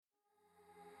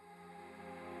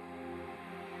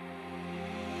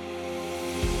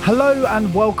Hello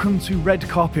and welcome to Red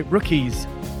Carpet Rookies.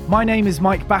 My name is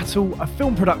Mike Battle, a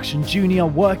film production junior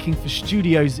working for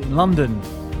studios in London.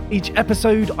 Each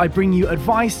episode, I bring you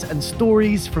advice and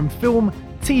stories from film,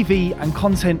 TV and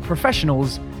content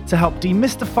professionals to help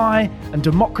demystify and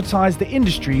democratize the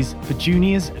industries for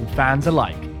juniors and fans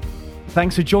alike.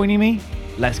 Thanks for joining me.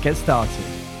 Let's get started.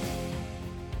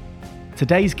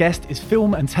 Today's guest is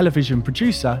film and television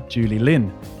producer Julie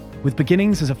Lin. With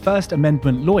beginnings as a First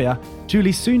Amendment lawyer,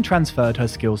 Julie soon transferred her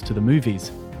skills to the movies.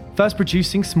 First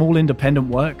producing small independent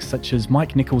works such as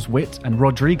Mike Nichols' Wit and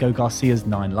Rodrigo Garcia's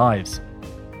 9 Lives.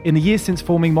 In the years since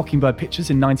forming Mockingbird Pictures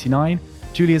in '99,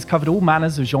 Julie has covered all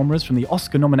manners of genres from the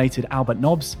Oscar-nominated Albert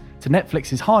Nobbs to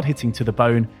Netflix's hard-hitting To the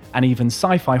Bone and even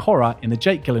sci-fi horror in the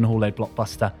Jake Gyllenhaal-led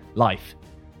blockbuster Life.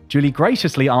 Julie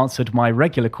graciously answered my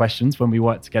regular questions when we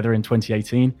worked together in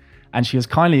 2018, and she has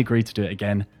kindly agreed to do it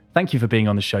again. Thank you for being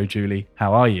on the show, Julie.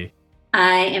 How are you?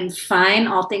 I am fine,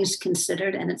 all things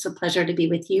considered, and it's a pleasure to be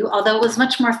with you, although it was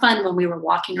much more fun when we were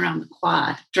walking around the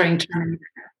quad during Terminator.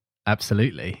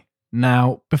 Absolutely.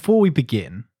 Now, before we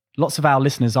begin, lots of our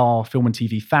listeners are film and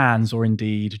TV fans or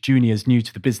indeed juniors new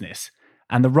to the business,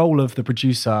 and the role of the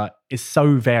producer is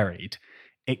so varied,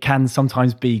 it can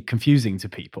sometimes be confusing to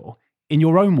people. In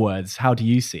your own words, how do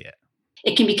you see it?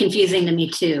 It can be confusing to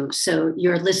me too. So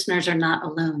your listeners are not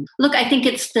alone. Look, I think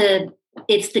it's the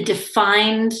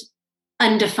defined,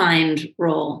 undefined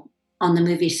role on the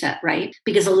movie set, right?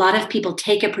 Because a lot of people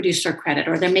take a producer credit,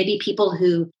 or there may be people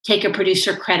who take a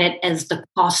producer credit as the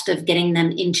cost of getting them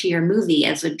into your movie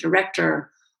as a director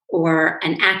or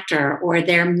an actor, or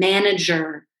their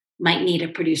manager might need a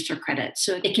producer credit.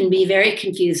 So it can be very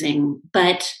confusing.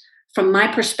 But from my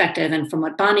perspective and from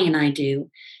what Bonnie and I do,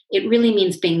 it really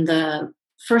means being the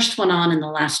first one on and the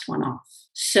last one off.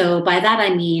 So by that,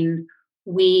 I mean,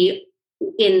 we,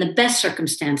 in the best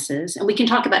circumstances, and we can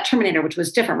talk about Terminator, which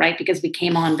was different, right? Because we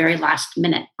came on very last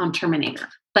minute on Terminator.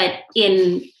 But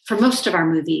for most of our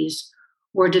movies,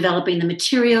 we're developing the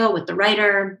material with the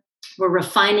writer, we're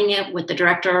refining it with the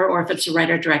director, or if it's a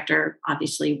writer-director,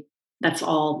 obviously that's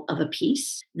all of a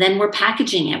piece. Then we're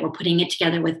packaging it. We're putting it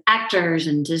together with actors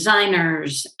and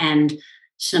designers and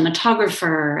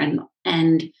cinematographer,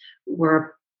 and we're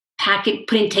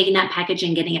taking that package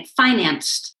and getting it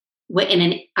financed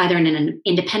either in an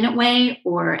independent way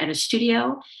or at a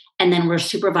studio. And then we're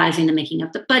supervising the making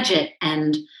of the budget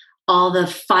and all the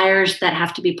fires that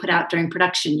have to be put out during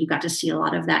production. You got to see a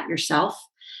lot of that yourself.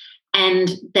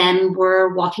 And then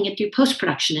we're walking it through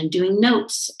post-production and doing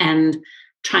notes and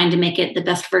trying to make it the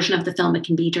best version of the film it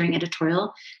can be during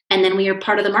editorial. And then we are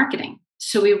part of the marketing.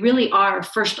 So we really are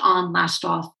first on, last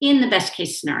off in the best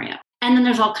case scenario. And then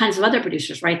there's all kinds of other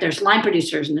producers, right? There's line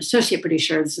producers and associate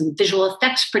producers and visual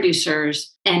effects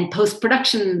producers and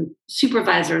post-production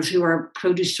supervisors who are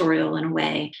producerial in a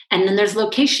way. And then there's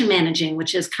location managing,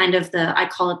 which is kind of I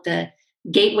call it the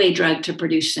gateway drug to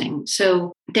producing.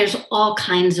 So there's all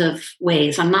kinds of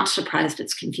ways. I'm not surprised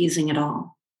it's confusing at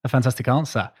all. A fantastic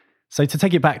answer. So to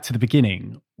take it back to the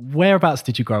beginning, whereabouts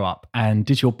did you grow up? And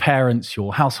did your parents,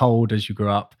 your household as you grew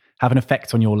up, have an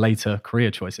effect on your later career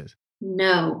choices?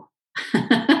 No.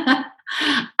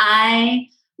 I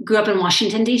grew up in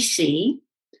Washington, D.C.,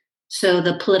 so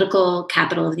the political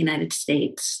capital of the United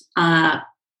States. I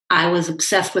was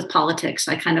obsessed with politics.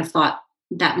 I kind of thought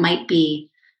that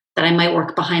I might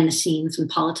work behind the scenes in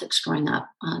politics growing up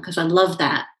because I love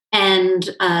that. And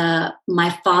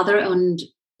my father owned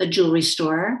a jewelry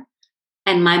store.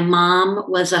 And my mom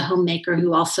was a homemaker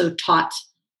who also taught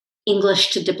English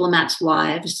to diplomats'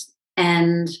 wives.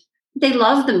 And they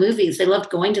loved the movies. They loved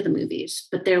going to the movies.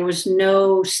 But there was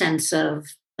no sense of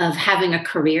having a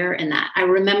career in that. I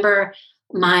remember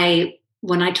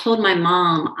when I told my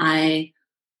mom I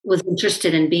was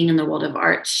interested in being in the world of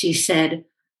art, she said,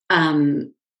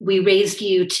 we raised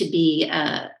you to be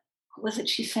what was it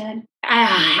she said? I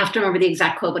have to remember the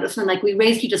exact quote, but it was something like, we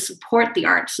raised you to support the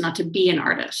arts, not to be an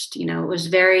artist. You know,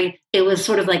 it was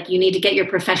sort of like, you need to get your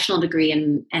professional degree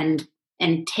and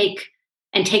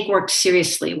take work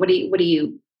seriously. What are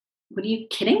you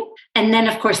kidding? And then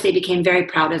of course they became very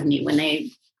proud of me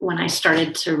when I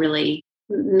started to really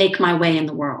make my way in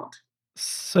the world.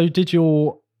 So did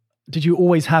you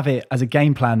always have it as a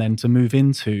game plan then to move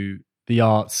into the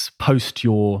arts post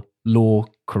your law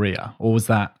career, or was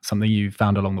that something you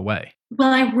found along the way?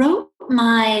 Well, I wrote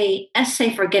my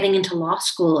essay for getting into law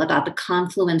school about the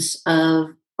confluence of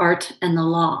art and the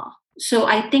law. So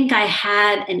I think I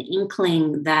had an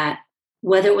inkling that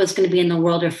whether it was going to be in the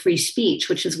world of free speech,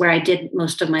 which is where I did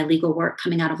most of my legal work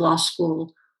coming out of law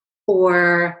school,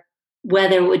 or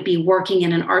whether it would be working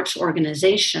in an arts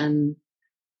organization,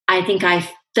 I think I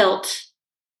felt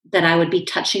that I would be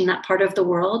touching that part of the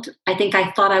world. I think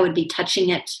I thought I would be touching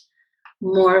it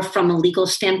more from a legal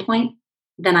standpoint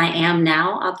than I am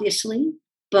now, obviously.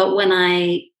 But when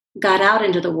I got out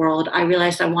into the world, I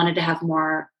realized I wanted to have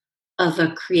more of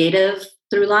a creative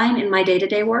through line in my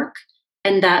day-to-day work.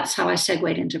 And that's how I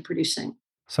segued into producing.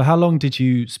 So how long did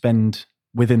you spend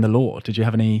within the law? Did you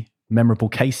have any memorable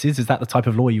cases? Is that the type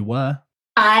of lawyer you were?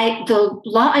 The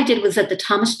law I did was at the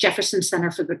Thomas Jefferson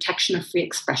Center for the Protection of Free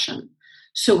Expression.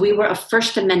 So we were a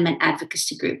First Amendment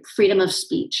advocacy group, freedom of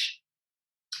speech.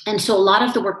 And so a lot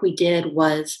of the work we did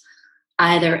was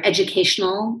either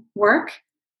educational work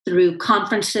through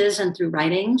conferences and through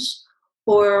writings,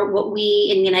 or what we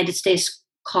in the United States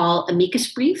call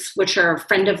amicus briefs, which are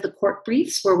friend of the court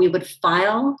briefs, where we would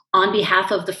file on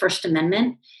behalf of the First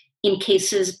Amendment in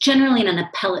cases generally in an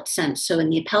appellate sense. So in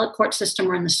the appellate court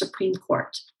system or in the Supreme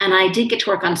Court. And I did get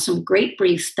to work on some great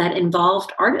briefs that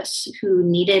involved artists who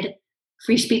needed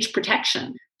free speech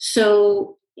protection.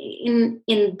 So in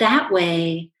that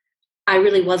way, I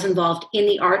really was involved in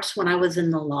the arts when I was in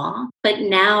the law. But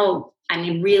now, I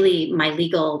mean, really my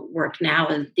legal work now,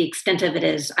 the extent of it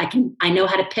is I know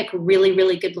how to pick really,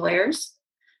 really good lawyers.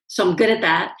 So I'm good at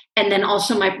that. And then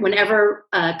also whenever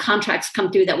contracts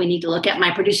come through that we need to look at,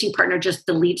 my producing partner just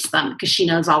deletes them because she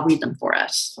knows I'll read them for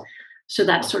us. So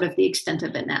that's sort of the extent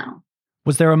of it now.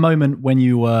 Was there a moment when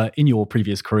you were in your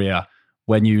previous career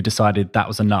when you decided that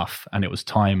was enough and it was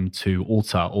time to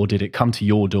alter, or did it come to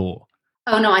your door?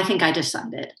 Oh, no, I think I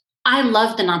decided. I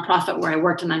love the nonprofit where I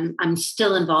worked, and I'm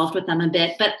still involved with them a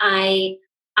bit. But I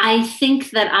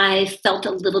think that I felt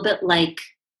a little bit like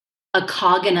a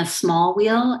cog in a small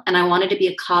wheel, and I wanted to be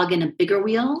a cog in a bigger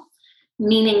wheel,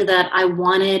 meaning that I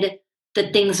wanted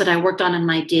the things that I worked on in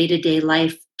my day-to-day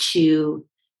life to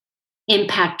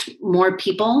impact more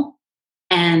people.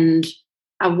 And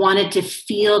I wanted to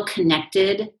feel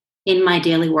connected in my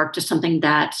daily work to something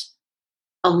that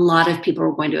a lot of people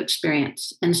were going to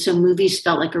experience. And so movies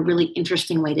felt like a really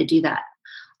interesting way to do that.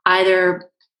 Either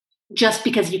just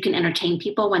because you can entertain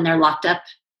people when they're locked up.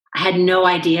 I had no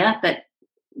idea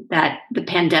that the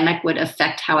pandemic would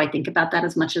affect how I think about that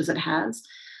as much as it has.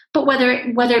 But whether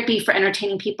it be for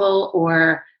entertaining people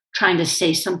or trying to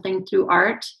say something through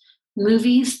art,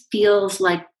 movies feel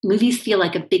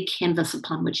like a big canvas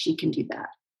upon which you can do that.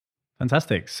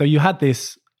 Fantastic. So you had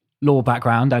this law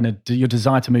background and your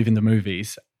desire to move into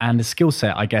movies and a skill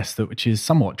set, I guess, which is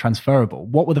somewhat transferable.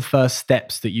 What were the first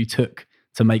steps that you took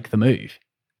to make the move?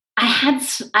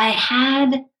 I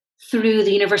had through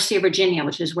the University of Virginia,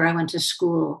 which is where I went to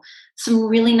school, some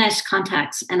really nice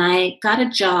contacts. And I got a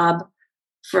job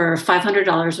for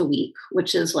 $500 a week,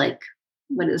 which is like,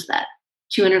 what is that?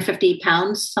 250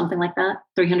 pounds, something like that,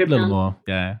 300 pounds. A little more,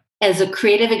 yeah. As a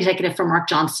creative executive for Mark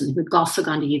Johnson, who had also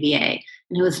gone to UVA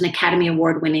and who was an Academy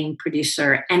Award-winning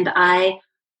producer. And I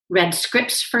read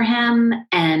scripts for him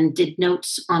and did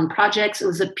notes on projects. It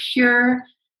was a pure,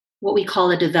 what we call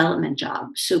a development job.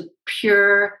 So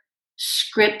pure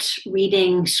script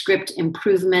reading, script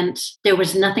improvement. There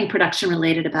was nothing production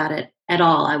related about it at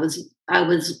all. I was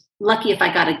lucky if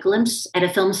I got a glimpse at a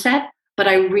film set, but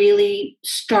I really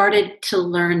started to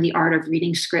learn the art of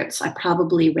reading scripts. I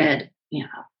probably read,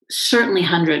 certainly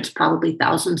hundreds, probably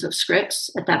thousands of scripts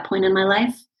at that point in my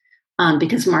life,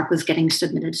 because Mark was getting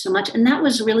submitted so much. And that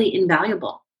was really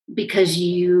invaluable because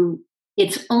reading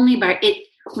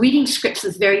scripts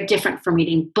is very different from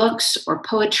reading books or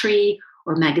poetry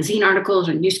or magazine articles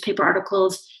or newspaper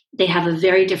articles. They have a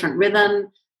very different rhythm.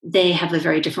 They have a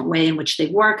very different way in which they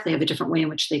work. They have a different way in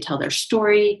which they tell their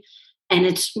story. And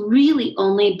it's really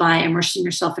only by immersing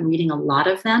yourself in reading a lot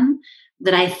of them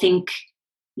that I think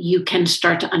you can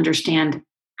start to understand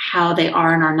how they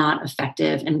are and are not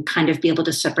effective and kind of be able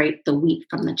to separate the wheat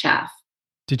from the chaff.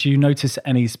 Did you notice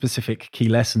any specific key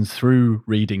lessons through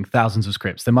reading thousands of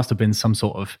scripts? There must have been some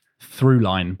sort of through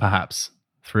line, perhaps,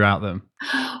 throughout them.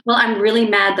 Well, I'm really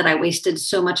mad that I wasted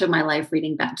so much of my life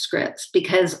reading bad scripts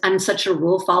because I'm such a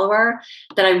rule follower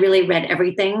that I really read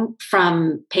everything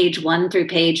from page 1 through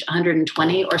page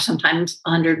 120 or sometimes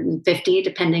 150,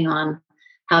 depending on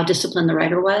how disciplined the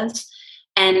writer was.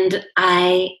 And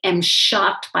I am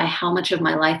shocked by how much of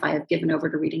my life I have given over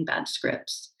to reading bad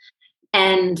scripts.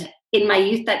 And in my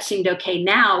youth, that seemed okay.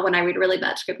 Now, when I read a really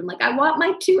bad script, I'm like, I want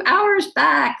my 2 hours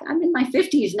back. I'm in my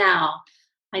 50s now.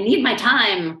 I need my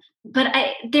time. But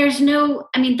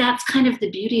that's kind of the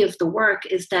beauty of the work,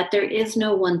 is that there is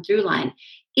no one through line.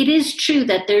 It is true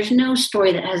that there's no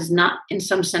story that has not, in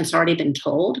some sense, already been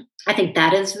told. I think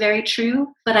that is very true.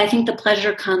 But I think the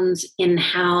pleasure comes in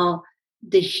how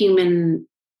the human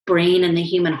brain and the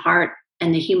human heart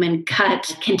and the human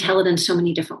gut can tell it in so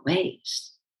many different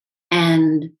ways.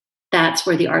 And that's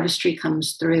where the artistry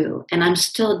comes through. And I'm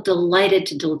still delighted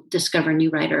to discover new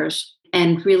writers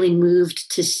and really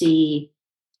moved to see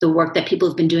the work that people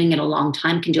who've been doing it a long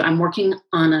time can do. I'm working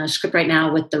on a script right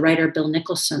now with the writer Bill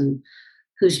Nicholson,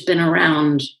 who's been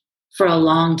around for a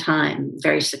long time,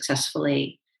 very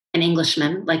successfully, an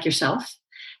Englishman like yourself.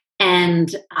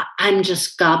 And I'm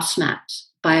just gobsmacked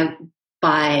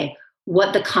by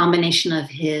what the combination of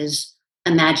his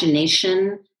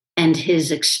imagination and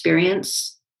his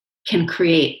experience can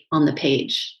create on the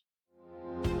page.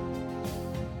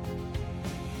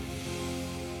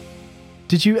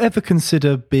 Did you ever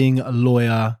consider being a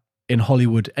lawyer in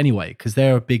Hollywood anyway? Because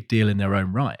they're a big deal in their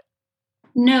own right.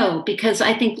 No, because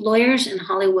I think lawyers in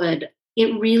Hollywood,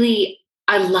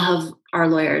 I love our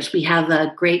lawyers. We have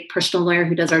a great personal lawyer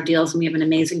who does our deals, and we have an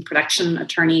amazing production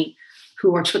attorney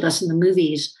who works with us in the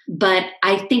movies. But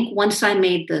I think once I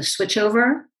made the switch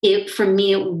over, for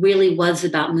me, it really was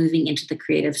about moving into the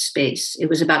creative space. It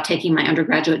was about taking my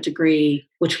undergraduate degree,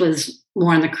 which was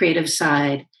more on the creative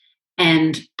side,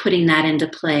 and putting that into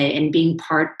play and being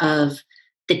part of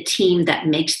the team that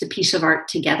makes the piece of art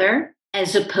together,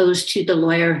 as opposed to the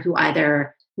lawyer who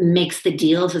either makes the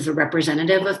deals as a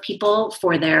representative of people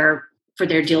for their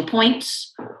deal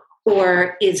points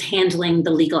or is handling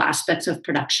the legal aspects of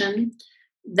production.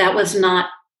 That was not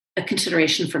a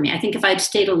consideration for me. I think if I'd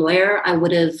stayed a lawyer, I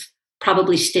would have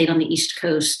probably stayed on the East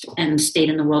Coast and stayed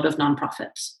in the world of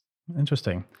nonprofits.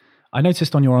 Interesting. I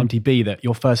noticed on your IMDb that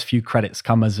your first few credits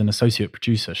come as an associate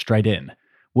producer straight in.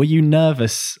 Were you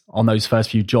nervous on those first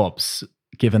few jobs,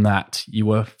 given that you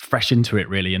were fresh into it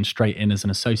really and straight in as an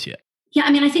associate? Yeah,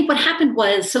 I mean, I think what happened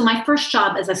was, so my first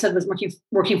job, as I said, was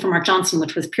working for Mark Johnson,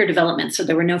 which was peer development. So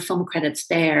there were no film credits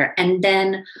there. And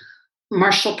then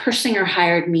Marshall Persinger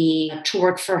hired me to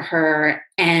work for her.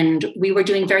 And we were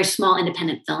doing very small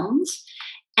independent films.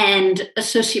 And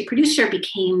associate producer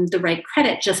became the right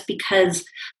credit just because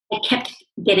I kept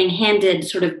getting handed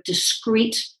sort of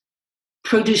discrete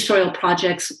producerial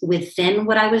projects within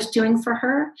what I was doing for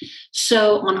her.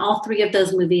 So on all three of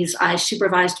those movies, I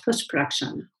supervised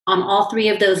post-production. On all three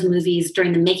of those movies,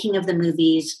 during the making of the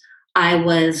movies, I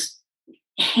was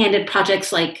handed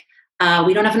projects like,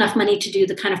 we don't have enough money to do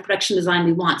the kind of production design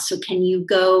we want. So can you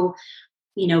go,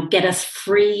 get us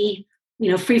free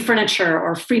furniture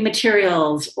or free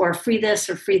materials or free this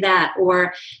or free that?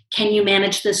 Or can you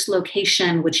manage this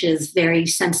location, which is very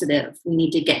sensitive? We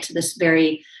need to get to this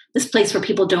place where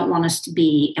people don't want us to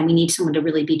be, and we need someone to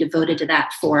really be devoted to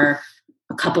that for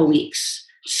a couple weeks.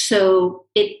 So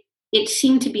it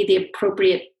seemed to be the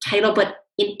appropriate title, but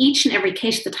in each and every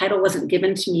case, the title wasn't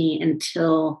given to me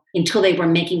until they were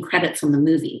making credits on the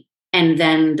movie. And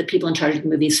then the people in charge of the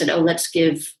movie said, oh, let's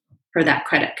give her that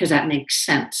credit because that makes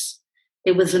sense.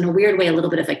 It was, in a weird way, a little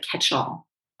bit of a catch-all.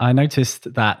 I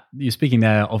noticed that you're speaking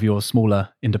there of your smaller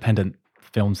independent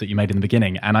films that you made in the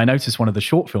beginning. And I noticed one of the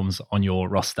short films on your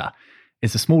roster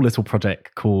is a small little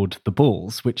project called The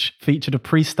Bulls, which featured a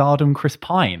pre-stardom Chris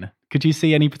Pine. Could you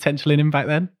see any potential in him back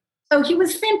then? Oh, he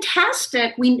was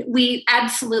fantastic. We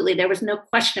absolutely, there was no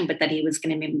question but that he was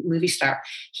going to be a movie star.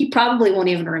 He probably won't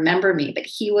even remember me, but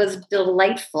he was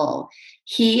delightful.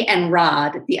 He and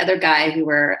Rod, the other guy who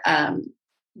were,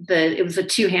 it was a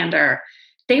two-hander.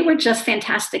 They were just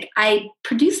fantastic. I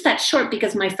produced that short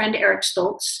because my friend Eric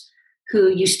Stoltz, who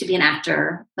used to be an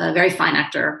actor, a very fine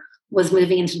actor, was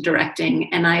moving into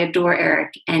directing. And I adore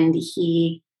Eric. And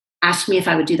he asked me if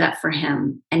I would do that for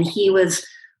him. And he was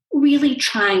really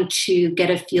trying to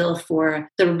get a feel for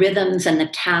the rhythms and the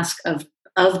task of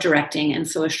directing. And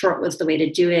so a short was the way to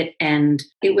do it. And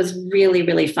it was really,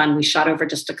 really fun. We shot over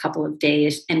just a couple of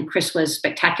days, and Chris was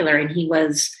spectacular. And he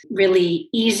was really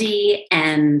easy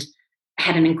and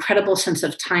had an incredible sense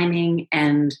of timing.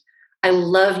 And I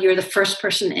love, you're the first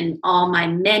person in all my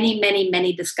many, many,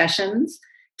 many discussions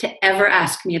to ever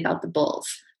ask me about the Bulls.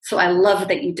 So I love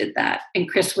that you did that. And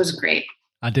Chris was great.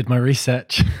 I did my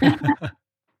research.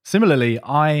 Similarly,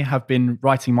 I have been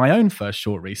writing my own first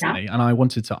short recently, and I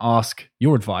wanted to ask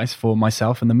your advice for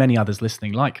myself and the many others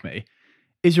listening like me.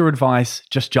 Is your advice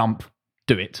just jump,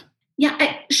 do it?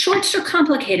 Yeah, shorts are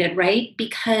complicated, right?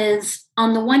 Because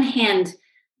on the one hand,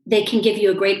 they can give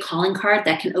you a great calling card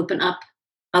that can open up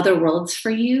other worlds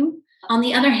for you. On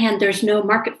the other hand, there's no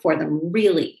market for them,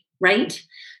 really, right?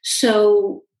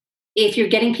 So if you're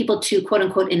getting people to quote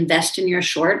unquote invest in your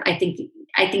short, I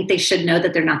think they should know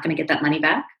that they're not going to get that money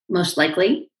back, most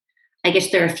likely. I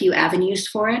guess there are a few avenues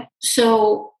for it.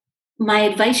 So my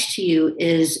advice to you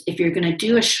is, if you're going to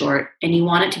do a short and you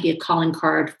want it to be a calling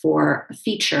card for a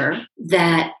feature,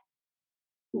 that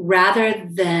rather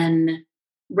than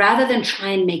try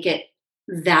and make it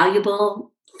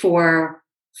valuable for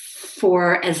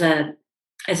for as a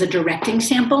directing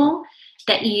sample,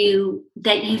 that you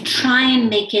try and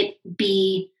make it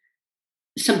be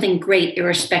something great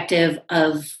irrespective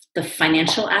of the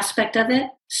financial aspect of it.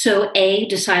 So A,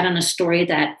 decide on a story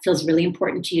that feels really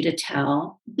important to you to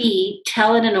tell. B,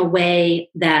 tell it in a way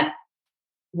that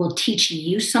will teach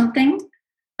you something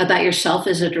about yourself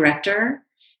as a director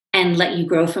and let you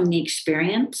grow from the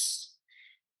experience.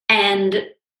 And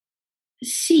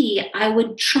C, I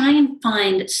would try and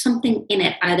find something in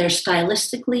it, either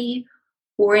stylistically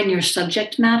or in your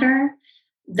subject matter,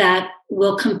 that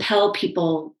will compel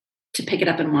people to pick it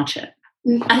up and watch it.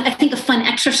 I think a fun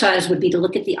exercise would be to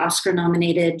look at the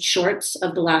Oscar-nominated shorts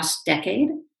of the last decade,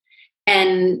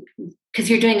 and because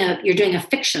you're doing a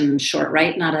fiction short,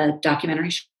 right? Not a documentary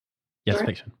short. Yes,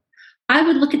 fiction. I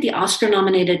would look at the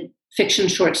Oscar-nominated fiction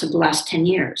shorts of the last 10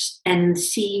 years and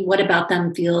see what about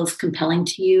them feels compelling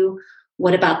to you,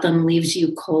 what about them leaves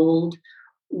you cold,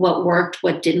 what worked,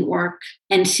 what didn't work,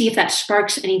 and see if that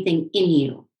sparks anything in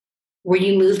you. Were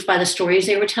you moved by the stories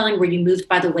they were telling? Were you moved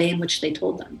by the way in which they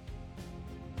told them?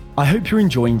 I hope you're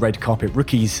enjoying Red Carpet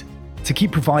Rookies. To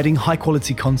keep providing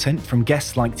high-quality content from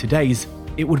guests like today's,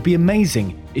 it would be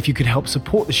amazing if you could help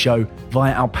support the show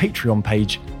via our Patreon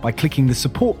page by clicking the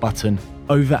support button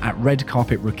over at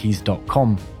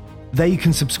redcarpetrookies.com. There you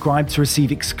can subscribe to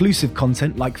receive exclusive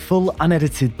content like full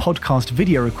unedited podcast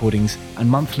video recordings and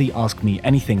monthly Ask Me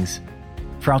Anythings.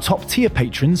 For our top tier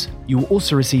patrons, you will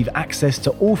also receive access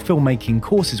to all filmmaking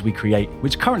courses we create,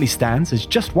 which currently stands as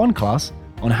just one class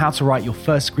on how to write your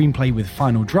first screenplay with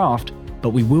Final Draft, but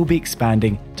we will be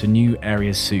expanding to new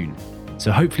areas soon.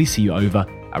 So hopefully see you over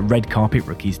at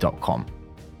redcarpetrookies.com.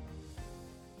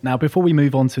 Now, before we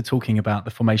move on to talking about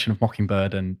the formation of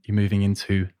Mockingbird and you moving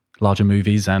into larger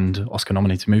movies and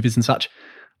Oscar-nominated movies and such,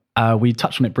 we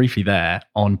touched on it briefly there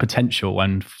on potential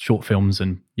and short films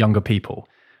and younger people.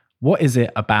 What is it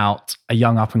about a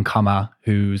young up-and-comer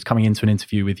who's coming into an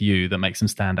interview with you that makes them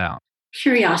stand out?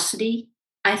 Curiosity.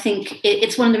 I think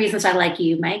it's one of the reasons I like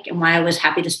you, Mike, and why I was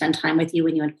happy to spend time with you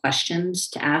when you had questions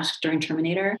to ask during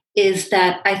Terminator, is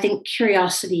that I think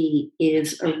curiosity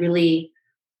is a really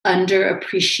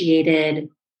underappreciated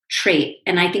trait.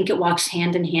 And I think it walks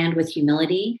hand in hand with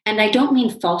humility. And I don't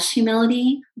mean false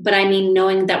humility, but I mean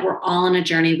knowing that we're all on a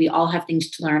journey. We all have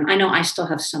things to learn. I know I still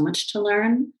have so much to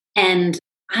learn. And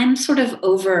I'm sort of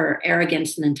over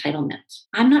arrogance and entitlement.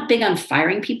 I'm not big on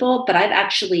firing people, but I've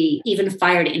actually even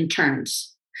fired interns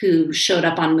who showed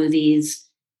up on movies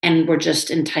and were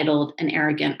just entitled and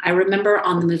arrogant. I remember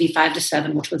on the movie 5 to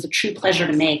 7, which was a true pleasure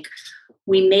to make,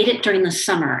 we made it during the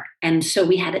summer. And so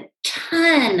we had a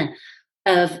ton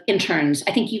of interns.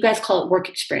 I think you guys call it work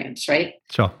experience, right?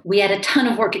 Sure. We had a ton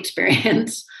of work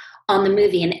experience on the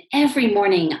movie. And every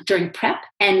morning during prep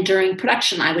and during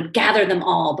production, I would gather them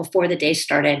all before the day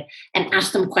started and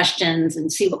ask them questions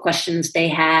and see what questions they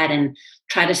had and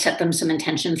try to set them some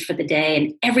intentions for the day.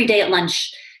 And every day at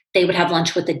lunch, they would have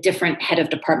lunch with a different head of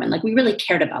department. Like, we really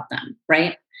cared about them,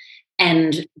 right?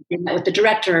 And they met with the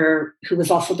director, who was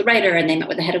also the writer, and they met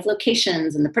with the head of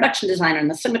locations and the production designer and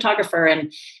the cinematographer.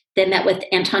 And they met with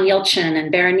Anton Yelchin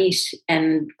and Berenice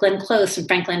and Glenn Close and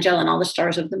Frank Langella and all the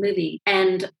stars of the movie.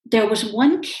 And there was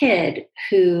one kid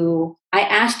who I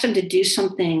asked him to do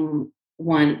something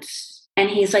once, and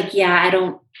he's like, "Yeah, I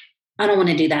don't want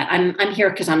to do that. I'm here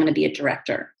because I'm going to be a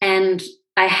director." And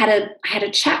I had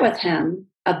a chat with him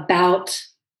about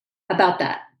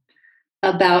that,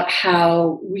 about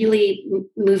how really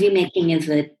movie making is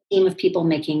a team of people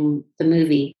making the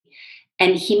movie.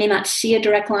 And he may not see a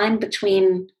direct line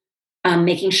between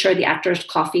making sure the actor's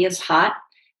coffee is hot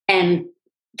and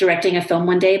directing a film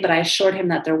one day, but I assured him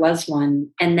that there was one.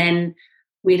 And then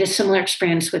we had a similar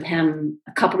experience with him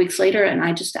a couple weeks later, and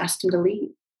I just asked him to leave.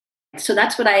 So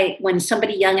that's what when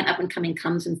somebody young and up and coming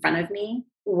comes in front of me,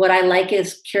 what I like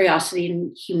is curiosity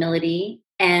and humility.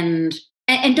 And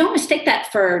don't mistake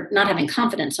that for not having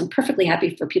confidence. I'm perfectly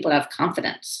happy for people to have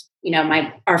confidence. You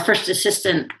know, our first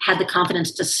assistant had the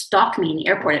confidence to stalk me in the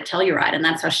airport at Telluride, and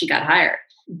that's how she got hired.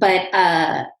 But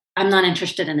I'm not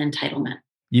interested in entitlement.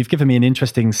 You've given me an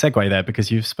interesting segue there,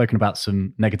 because you've spoken about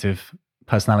some negative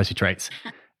personality traits.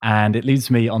 And it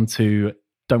leads me on to,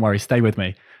 don't worry, stay with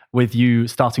me, with you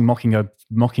starting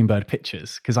Mockingbird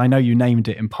Pictures, because I know you named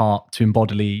it in part to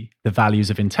embody the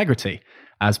values of integrity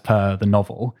as per the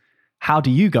novel. How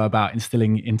do you go about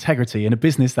instilling integrity in a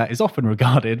business that is often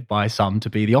regarded by some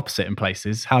to be the opposite in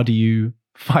places? How do you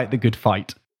fight the good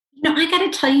fight? You know, I got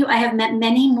to tell you, I have met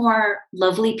many more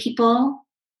lovely people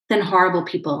than horrible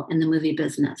people in the movie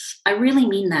business. I really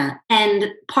mean that.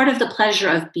 And part of the pleasure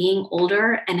of being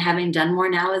older and having done more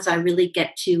now is I really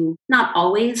get to, not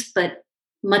always, but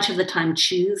much of the time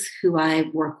choose who I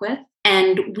work with.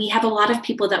 And we have a lot of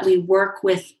people that we work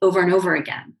with over and over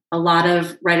again, a lot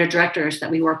of writer directors that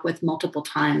we work with multiple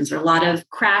times, or a lot of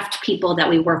craft people that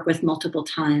we work with multiple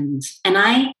times. And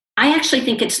I actually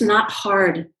think it's not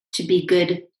hard to be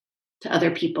good to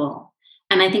other people.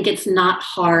 And I think it's not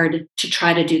hard to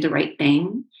try to do the right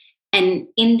thing. And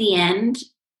in the end,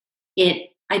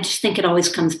 I just think it always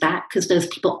comes back, because those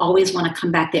people always want to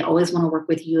come back. They always want to work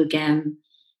with you again.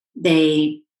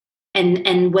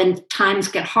 And when times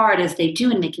get hard, as they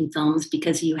do in making films,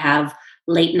 because you have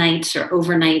late nights or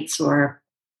overnights or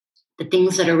the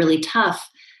things that are really tough,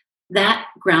 that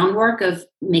groundwork of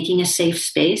making a safe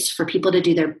space for people to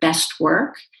do their best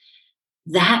work,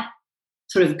 that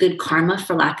sort of good karma,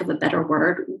 for lack of a better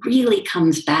word, really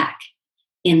comes back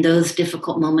in those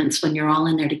difficult moments when you're all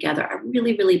in there together. I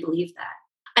really, really believe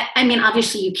that. I mean,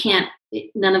 obviously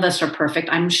none of us are perfect.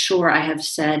 I'm sure I have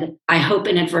said, I hope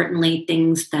inadvertently,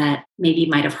 things that maybe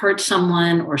might have hurt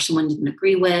someone or someone didn't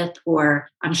agree with, or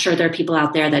I'm sure there are people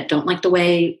out there that don't like the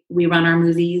way we run our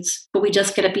movies, but we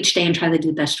just get up each day and try to do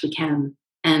the best we can.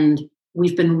 And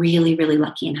we've been really, really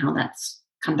lucky in how that's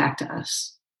come back to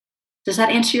us. Does that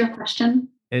answer your question?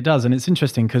 It does. And it's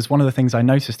interesting because one of the things I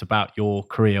noticed about your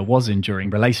career was enduring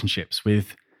relationships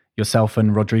with yourself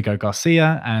and Rodrigo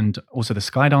Garcia, and also the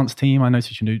Skydance team. I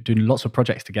noticed you doing lots of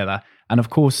projects together. And of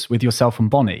course, with yourself and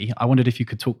Bonnie, I wondered if you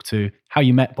could talk to how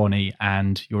you met Bonnie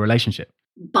and your relationship.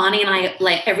 Bonnie and I,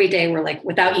 like every day, we're like,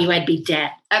 without you, I'd be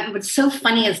dead. What's so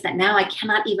funny is that now I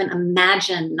cannot even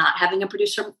imagine not having a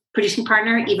producing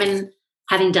partner, even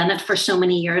having done it for so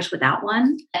many years without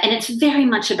one. And it's very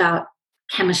much about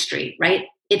chemistry, right?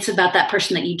 It's about that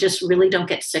person that you just really don't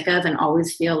get sick of and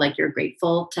always feel like you're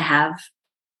grateful to have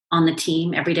on the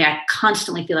team every day. I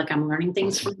constantly feel like I'm learning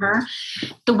things from her.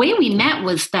 The way we met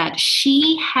was that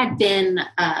she had been,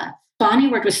 Bonnie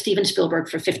worked with Steven Spielberg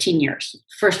for 15 years.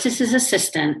 First as his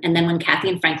assistant, and then when Kathy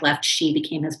and Frank left, she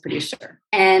became his producer.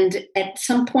 And at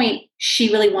some point,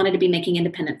 she really wanted to be making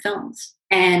independent films.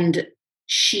 And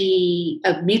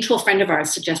a mutual friend of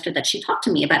ours suggested that she talk to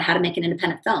me about how to make an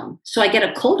independent film. So I get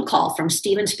a cold call from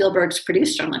Steven Spielberg's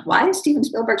producer. I'm like, why is Steven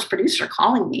Spielberg's producer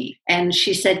calling me? And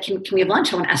she said, can we have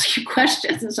lunch? I want to ask you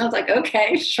questions. And so I was like,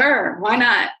 okay, sure. Why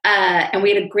not? And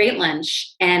we had a great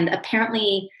lunch. And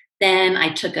apparently then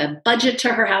I took a budget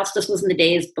to her house. This was in the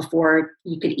days before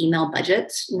you could email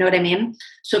budgets. You know what I mean?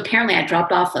 So apparently I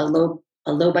dropped off a low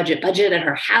budget at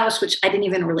her house, which I didn't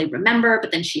even really remember,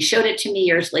 but then she showed it to me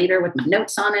years later with my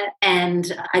notes on it.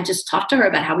 And I just talked to her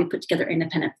about how we put together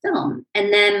independent film.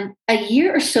 And then a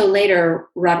year or so later,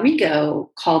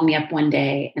 Rodrigo called me up one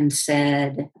day and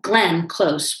said, Glenn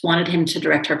Close wanted him to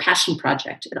direct her passion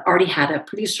project. It already had a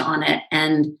producer on it.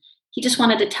 And he just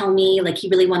wanted to tell me, like, he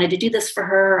really wanted to do this for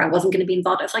her. I wasn't going to be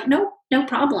involved. I was like, no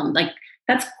problem. Like,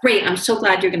 that's great. I'm so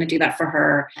glad you're going to do that for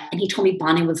her. And he told me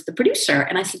Bonnie was the producer.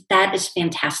 And I said, that is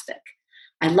fantastic.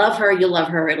 I love her. You'll love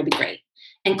her. It'll be great.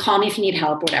 And call me if you need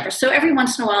help or whatever. So every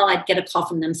once in a while, I'd get a call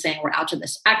from them saying, we're out to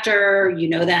this actor. You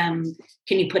know them.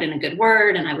 Can you put in a good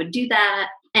word? And I would do that.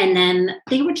 And then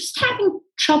they were just having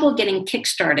trouble getting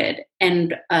kickstarted.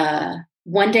 And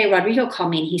one day, Rodrigo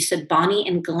called me and he said, Bonnie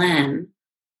and Glenn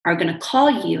are going to call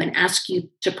you and ask you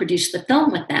to produce the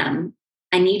film with them.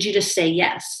 I need you to say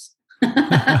yes.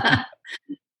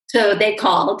 So they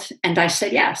called and I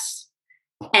said yes.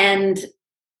 And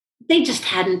they just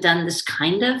hadn't done this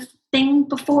kind of thing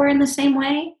before in the same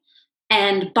way.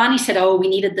 And Bonnie said, oh, we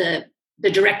needed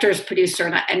the director's producer.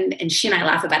 And she and I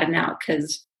laugh about it now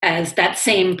because, as that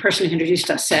same person who introduced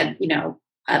us said, you know,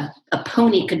 a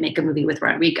pony could make a movie with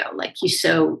Rodrigo. Like, he's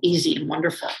so easy and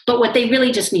wonderful. But what they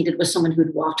really just needed was someone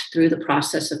who'd walked through the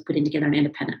process of putting together an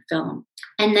independent film.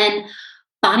 And then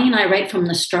Bonnie and I, right from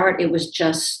the start, it was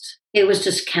just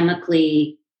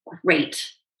chemically great.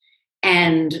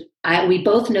 And we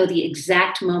both know the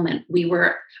exact moment we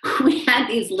had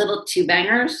these little two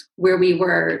bangers where we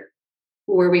were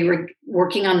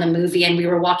working on the movie, and we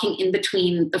were walking in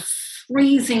between the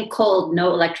freezing cold,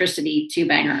 no electricity two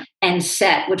banger and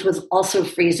set, which was also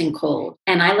freezing cold.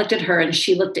 And I looked at her and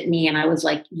she looked at me and I was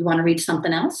like, you want to read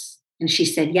something else? And she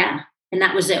said, yeah. And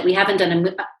that was it. We haven't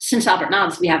done since Albert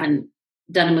Nobbs, we haven't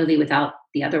done a movie without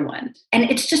the other one. And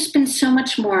it's just been so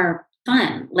much more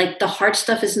fun. Like, the hard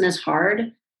stuff isn't as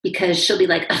hard because she'll be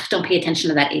like, don't pay attention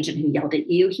to that agent who yelled at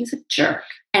you. He's a jerk.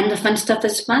 And the fun stuff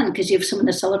is fun because you have someone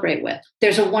to celebrate with.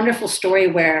 There's a wonderful story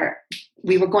where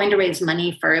we were going to raise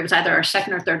money for, it was either our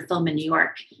second or third film in New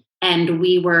York. And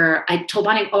I told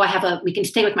Bonnie, we can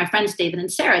stay with my friends, David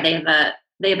and Sarah. They have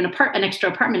they have an extra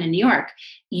apartment in New York.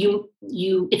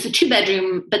 It's a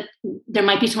 2-bedroom, but there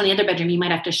might be someone in the other bedroom. You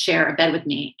might have to share a bed with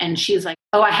me. And she was like,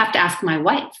 oh, I have to ask my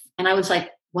wife. And I was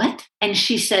like, what? And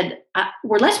she said,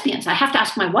 we're lesbians. I have to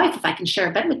ask my wife if I can share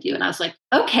a bed with you. And I was like,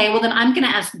 okay, well then I'm going to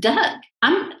ask Doug.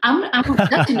 I want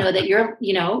Doug to know that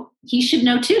he should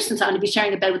know too, since I'm going to be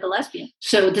sharing a bed with a lesbian.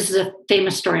 So this is a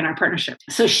famous story in our partnership.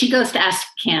 So she goes to ask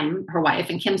Kim, her wife,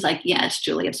 and Kim's like, yeah, it's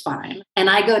Julie, it's fine. And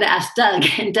I go to ask Doug,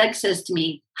 and Doug says to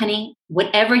me, honey,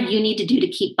 whatever you need to do to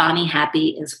keep Bonnie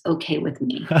happy is okay with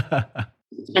me.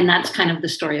 And that's kind of the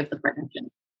story of the partnership.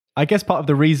 I guess part of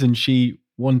the reason she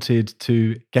wanted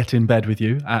to get in bed with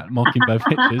you at Mockingbird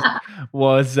Pictures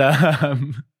was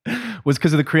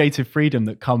because of the creative freedom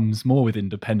that comes more with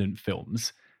independent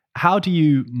films. How do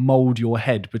you mold your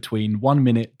head between 1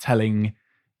 minute telling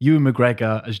Ewan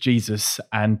McGregor as Jesus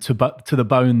and to the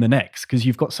bone the next? Because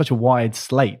you've got such a wide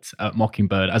slate at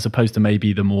Mockingbird as opposed to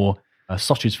maybe the more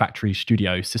Sausage Factory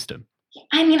studio system.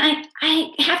 I mean,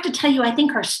 I have to tell you, I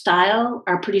think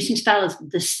our producing style is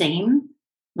the same,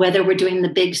 whether we're doing the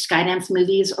big Skydance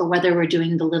movies or whether we're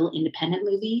doing the little independent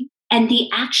movie. And the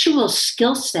actual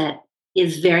skill set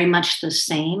is very much the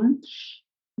same,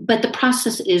 but the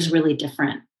process is really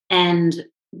different. And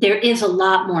there is a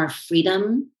lot more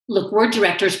freedom. Look, we're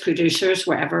directors, producers,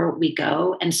 wherever we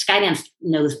go, and Skydance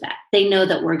knows that. They know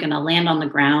that we're going to land on the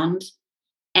ground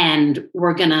and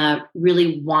we're going to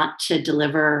really want to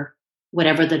deliver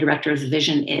whatever the director's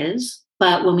vision is.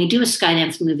 But when we do a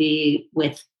Skydance movie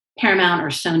with Paramount or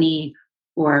Sony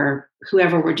or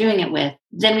whoever we're doing it with,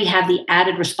 then we have the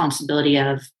added responsibility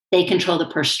of they control the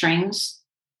purse strings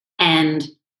and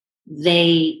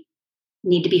they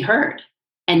need to be heard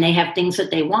and they have things that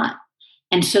they want.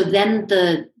 And so then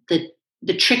the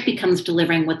trick becomes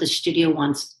delivering what the studio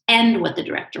wants and what the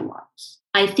director wants.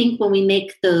 I think when we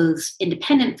make those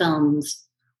independent films,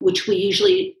 which we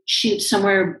usually shoot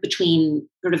somewhere between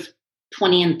sort of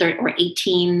 20 and 30 or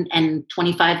 18 and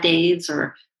 25 days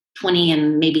or 20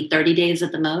 and maybe 30 days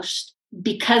at the most,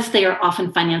 because they are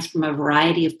often financed from a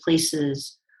variety of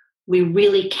places, we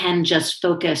really can just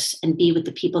focus and be with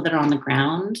the people that are on the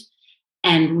ground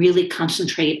and really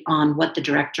concentrate on what the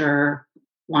director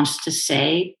wants to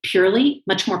say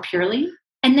much more purely.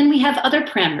 And then we have other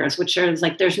parameters, which are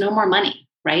like, there's no more money,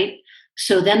 right?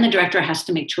 So then the director has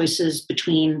to make choices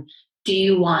between, do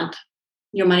you want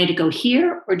your money to go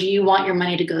here or do you want your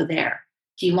money to go there?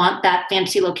 Do you want that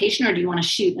fancy location or do you want to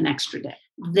shoot an extra day?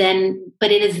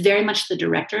 But it is very much the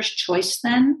director's choice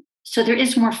then. So there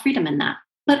is more freedom in that.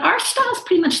 But our style is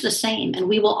pretty much the same. And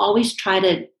we will always try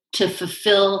to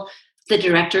fulfill the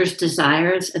director's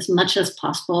desires as much as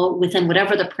possible within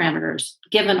whatever the parameters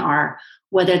given are,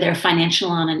 whether they're financial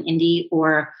on an indie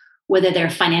or whether they're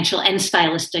financial and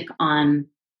stylistic on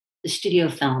the studio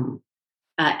film.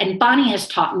 And Bonnie has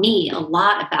taught me a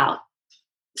lot about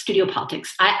studio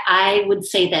politics. I would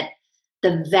say that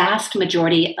the vast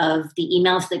majority of the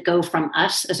emails that go from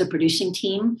us as a producing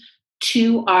team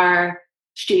to our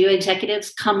studio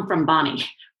executives come from Bonnie,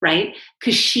 right?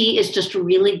 Because she is just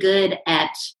really good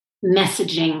at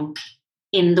messaging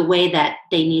in the way that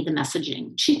they need the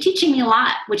messaging. She's teaching me a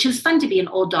lot, which is fun to be an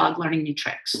old dog learning new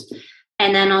tricks.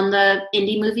 And then on the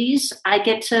indie movies, I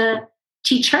get to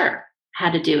teach her how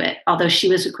to do it, although she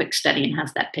was a quick study and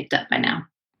has that picked up by now.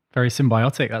 Very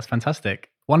symbiotic. That's fantastic.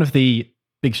 One of the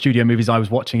big studio movies I was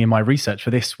watching in my research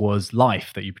for this was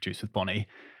Life, that you produced with Bonnie.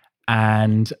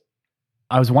 And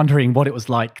I was wondering what it was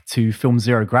like to film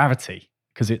Zero Gravity,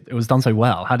 because it was done so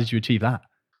well. How did you achieve that?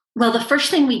 Well, the first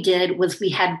thing we did was we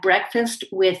had breakfast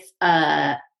with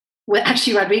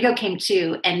actually Rodrigo came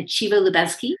too, and Chivo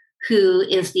Lubezki, who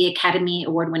is the Academy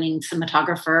Award-winning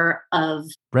cinematographer of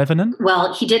Revenant?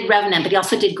 Well, he did Revenant, but he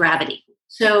also did Gravity.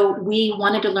 So we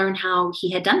wanted to learn how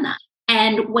he had done that.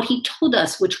 And what he told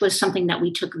us, which was something that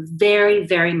we took very,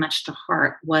 very much to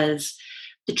heart, was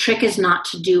the trick is not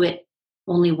to do it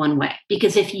only one way.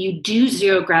 Because if you do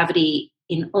Zero Gravity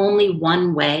in only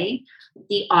one way,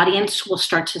 the audience will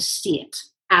start to see it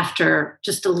after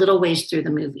just a little ways through the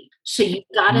movie. So you've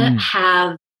got to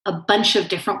have a bunch of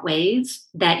different ways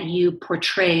that you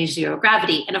portray Zero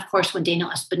Gravity. And of course, when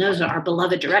Daniel Espinosa, our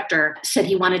beloved director, said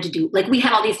he wanted to do, like, we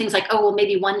had all these things like, oh, well,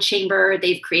 maybe one chamber,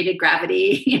 they've created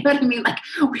gravity. You know what I mean? Like,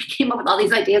 we came up with all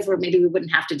these ideas where maybe we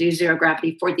wouldn't have to do Zero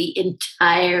Gravity for the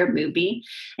entire movie.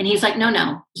 And he's like,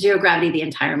 no, Zero Gravity, the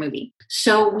entire movie.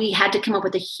 So we had to come up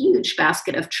with a huge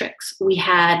basket of tricks. We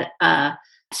had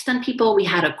stunt people, we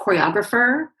had a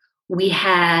choreographer, we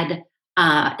had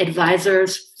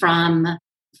advisors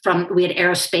we had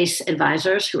aerospace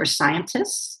advisors who are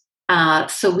scientists.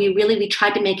 So we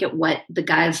tried to make it what the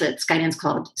guys at Skydance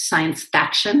called science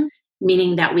faction.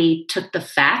 meaning that we took the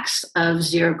facts of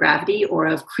zero gravity or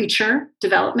of creature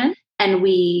development, and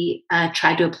we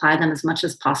tried to apply them as much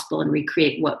as possible and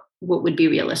recreate what would be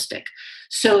realistic.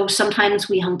 So sometimes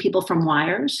we hung people from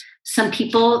wires. Some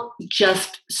people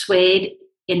just swayed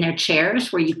in their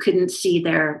chairs where you couldn't see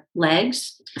their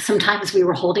legs. Sometimes we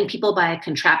were holding people by a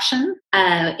contraption.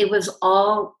 It was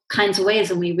all kinds of ways,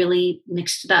 and we really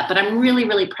mixed it up. But I'm really,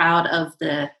 really proud of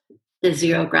the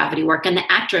zero gravity work. And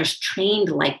the actors trained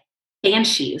like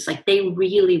banshees. Like they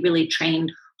really, really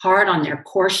trained hard on their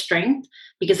core strength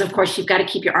because, of course, you've got to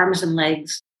keep your arms and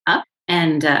legs up.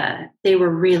 And they were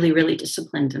really, really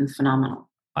disciplined and phenomenal.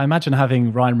 I imagine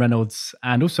having Ryan Reynolds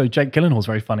and also Jake Gyllenhaal's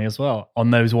very funny as well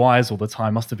on those wires all the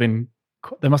time.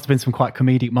 There must have been some quite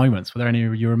comedic moments. Were there any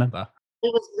you remember?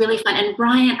 It was really fun. And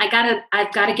Ryan,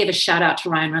 I've got to give a shout out to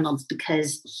Ryan Reynolds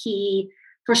because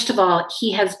first of all,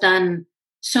 he has done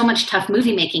so much tough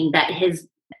movie making that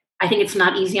I think it's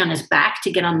not easy on his back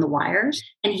to get on the wires.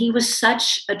 And he was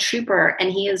such a trooper,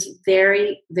 and he is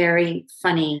very, very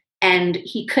funny. And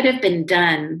he could have been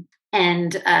done.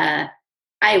 And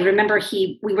I remember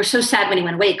we were so sad when he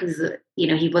went away because,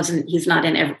 he's not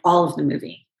in all of the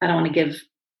movie. I don't want to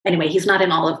anyway, he's not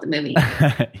in all of the movie.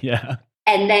 Yeah.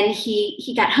 And then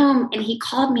he got home and he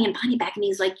called me and Bonnie back and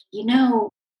he's like,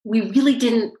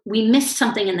 we missed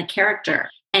something in the character.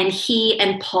 And he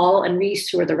and Paul and Reese,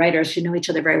 who are the writers who know each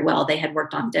other very well, they had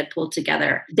worked on Deadpool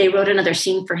together. They wrote another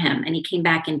scene for him and he came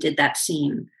back and did that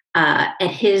scene at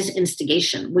his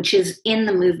instigation, which is in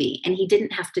the movie. And he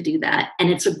didn't have to do that. And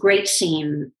it's a great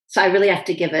scene. So I really have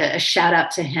to give a shout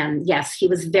out to him. Yes, he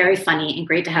was very funny and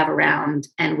great to have around.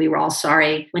 And we were all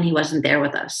sorry when he wasn't there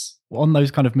with us. On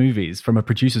those kind of movies, from a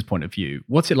producer's point of view,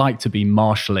 what's it like to be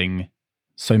marshalling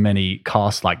so many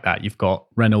casts like that? You've got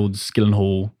Reynolds,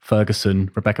 Gyllenhaal,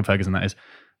 Ferguson, Rebecca Ferguson, that is.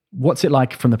 What's it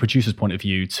like from the producer's point of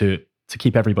view to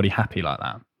keep everybody happy like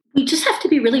that? We just have to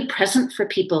be really present for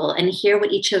people and hear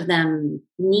what each of them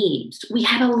needs. We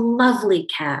had a lovely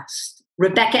cast.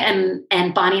 Rebecca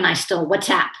and Bonnie and I still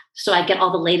WhatsApp. So I get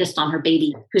all the latest on her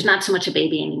baby, who's not so much a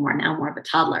baby anymore, now more of a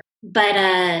toddler.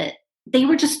 But they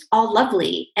were just all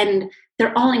lovely and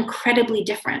they're all incredibly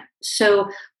different. So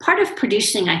part of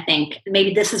producing, I think,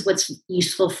 maybe this is what's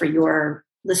useful for your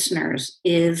listeners,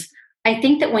 is I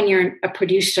think that when you're a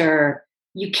producer,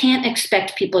 you can't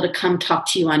expect people to come talk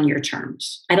to you on your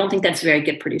terms. I don't think that's very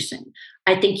good producing.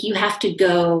 I think you have to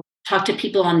go talk to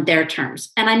people on their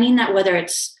terms. And I mean that whether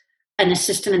it's an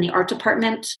assistant in the art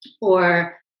department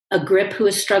or a grip who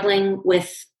is struggling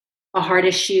with a hard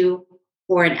issue,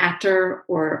 or an actor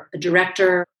or a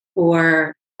director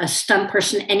or a stunt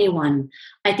person, anyone.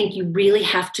 I think you really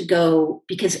have to go,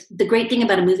 because the great thing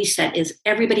about a movie set is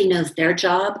everybody knows their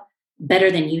job better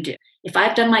than you do. If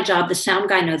I've done my job, the sound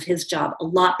guy knows his job a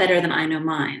lot better than I know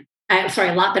mine.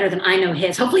 A lot better than I know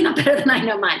his. Hopefully not better than I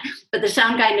know mine. But the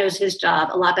sound guy knows his job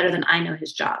a lot better than I know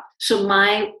his job. So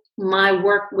my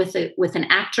work with an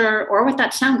actor or with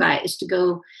that sound guy is to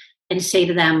go and say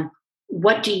to them,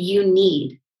 what do you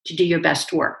need to do your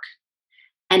best work?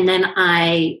 And then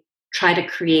I try to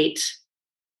create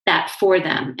that for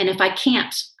them. And if I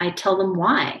can't, I tell them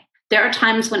why. There are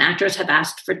times when actors have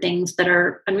asked for things that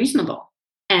are unreasonable,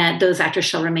 and those actors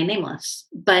shall remain nameless.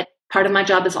 But part of my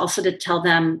job is also to tell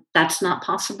them that's not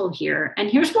possible here, and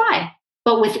here's why.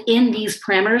 But within these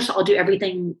parameters, I'll do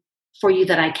everything for you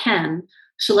that I can.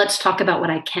 So let's talk about what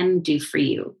I can do for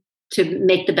you to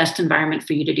make the best environment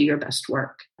for you to do your best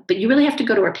work. But you really have to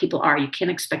go to where people are. You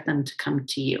can't expect them to come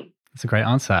to you. That's a great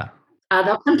answer.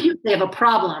 Sometimes they have a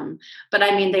problem, but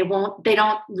I mean,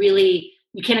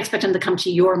 you can't expect them to come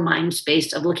to your mind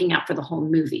space of looking out for the whole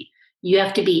movie. You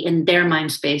have to be in their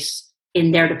mind space,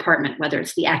 in their department, whether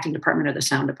it's the acting department or the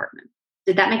sound department.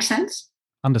 Did that make sense?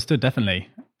 Understood, definitely.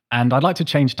 And I'd like to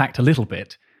change tact a little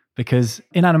bit, because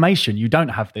in animation, you don't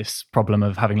have this problem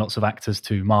of having lots of actors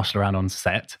to marshal around on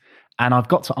set. And I've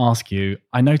got to ask you,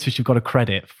 I noticed you've got a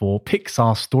credit for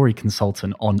Pixar story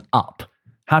consultant on Up.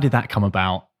 How did that come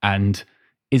about? And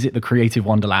is it the creative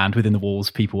wonderland within the walls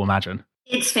people imagine?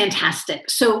 It's fantastic.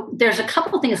 So there's a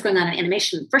couple of things going on in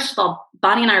animation. First of all,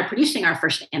 Bonnie and I are producing our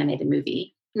first animated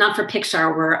movie, not for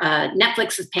Pixar, where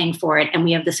Netflix is paying for it. And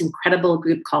we have this incredible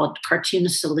group called Cartoon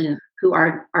Saloon, who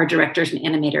are our directors and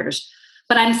animators.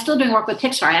 But I'm still doing work with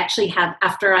Pixar. I actually have,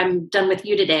 after I'm done with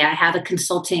you today, I have a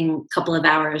consulting couple of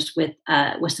hours with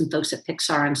some folks at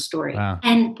Pixar on story. Wow.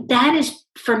 And that is,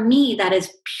 for me, that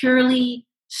is purely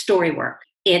story work.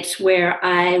 It's where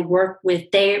I work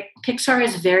with, Pixar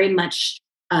is very much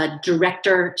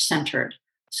director centered.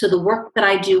 So the work that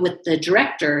I do with the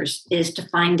directors is to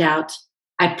find out,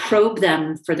 I probe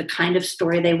them for the kind of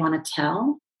story they want to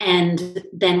tell. And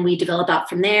then we develop out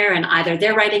from there, and either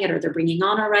they're writing it or they're bringing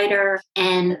on a writer.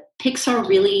 And Pixar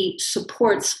really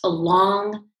supports a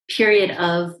long period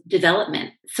of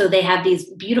development. So they have these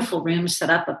beautiful rooms set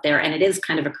up there, and it is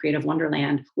kind of a creative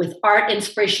wonderland with art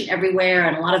inspiration everywhere.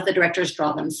 And a lot of the directors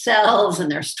draw themselves,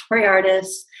 and they're story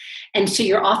artists. And so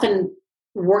you're often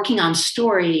working on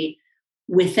story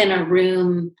within a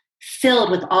room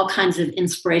filled with all kinds of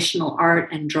inspirational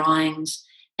art and drawings.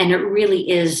 And it really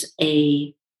is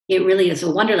a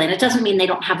wonderland. It doesn't mean they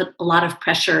don't have a lot of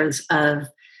pressures of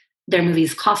their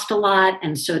movies cost a lot,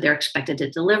 and so they're expected to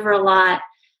deliver a lot.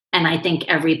 And I think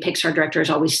every Pixar director is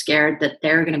always scared that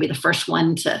they're going to be the first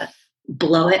one to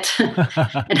blow it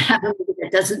and have a movie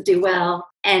that doesn't do well.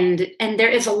 And there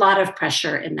is a lot of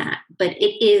pressure in that. But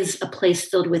it is a place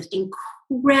filled with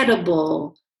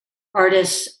incredible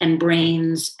artists and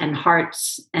brains and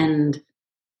hearts, and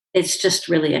it's just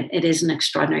really, it is an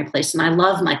extraordinary place. And I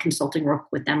love my consulting work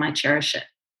with them. I cherish it.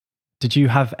 Did you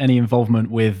have any involvement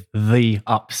with the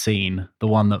Up scene, the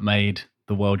one that made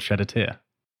the world shed a tear?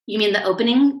 You mean the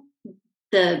opening?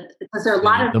 Because there's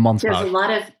a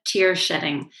lot of tear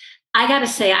shedding. I got to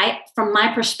say, from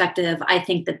my perspective, I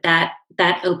think that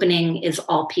opening is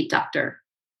all Pete Docter.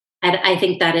 I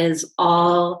think that is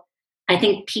all. I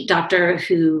think Pete Docter,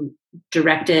 who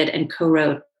directed and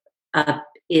co-wrote Up,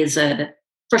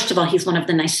 first of all, he's one of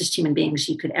the nicest human beings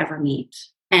you could ever meet.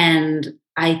 And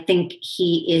I think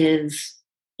his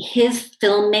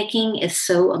filmmaking is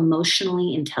so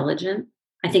emotionally intelligent.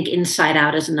 I think Inside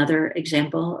Out is another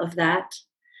example of that.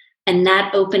 And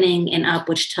that opening in Up,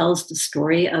 which tells the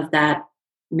story of that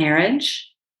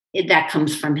marriage, that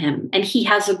comes from him. And he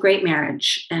has a great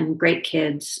marriage and great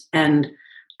kids. And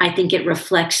I think it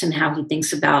reflects in how he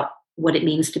thinks about what it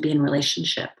means to be in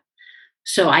relationship.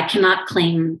 So I cannot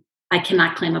claim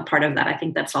a part of that. I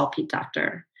think that's all Pete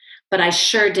Docter. But I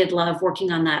sure did love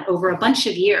working on that over a bunch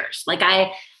of years. Like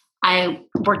I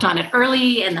worked on it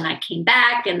early, and then I came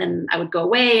back, and then I would go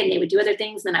away and they would do other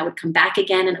things. Then I would come back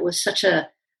again. And it was such a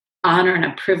honor and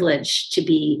a privilege to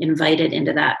be invited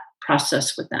into that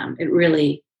process with them. It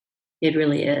really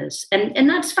is. And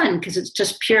that's fun because it's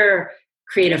just pure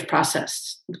creative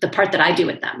process. The part that I do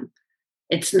with them,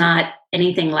 it's not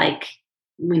anything like,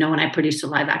 when I produce a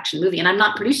live action movie, and I'm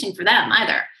not producing for them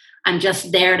either. I'm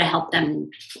just there to help them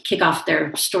kick off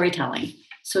their storytelling.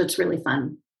 So it's really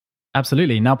fun.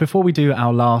 Absolutely. Now, before we do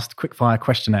our last quickfire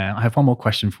questionnaire, I have one more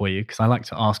question for you because I like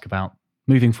to ask about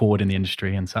moving forward in the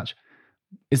industry and such.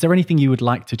 Is there anything you would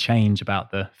like to change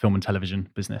about the film and television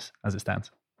business as it stands?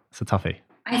 It's a toughie.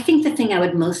 I think the thing I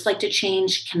would most like to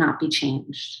change cannot be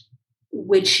changed,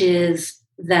 which is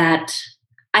that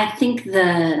I think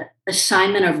the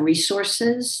assignment of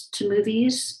resources to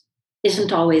movies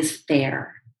isn't always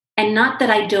fair. And not that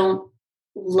I don't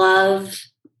love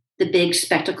the big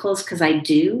spectacles, because I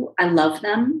do. I love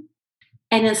them.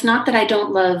 And it's not that I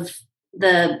don't love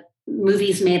the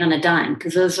movies made on a dime,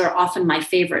 because those are often my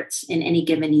favorites in any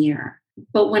given year.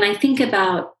 But when I think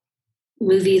about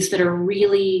movies that are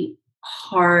really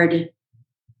hard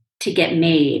to get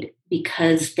made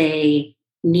because they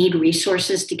need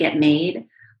resources to get made,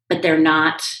 but they're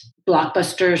not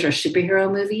blockbusters or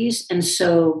superhero movies, and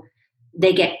so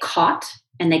they get caught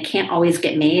and they can't always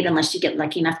get made unless you get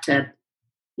lucky enough to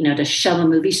shove a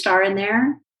movie star in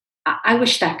there. I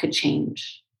wish that could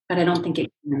change, but I don't think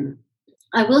it can.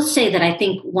 I will say that I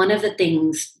think one of the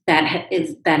things that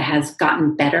has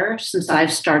gotten better since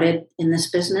I've started in this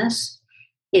business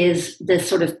is this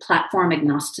sort of platform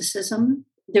agnosticism.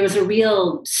 There was a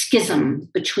real schism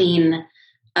between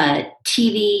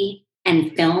TV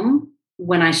and film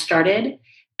when I started,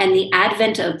 and the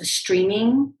advent of the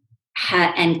streaming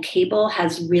and cable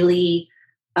has really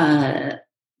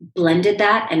blended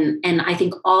that. And I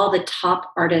think all the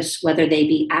top artists, whether they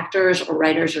be actors or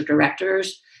writers or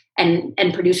directors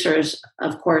and producers,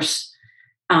 of course,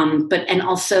 and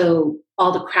also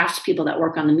all the craftspeople that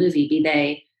work on the movie, be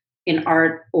they in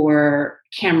art or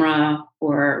camera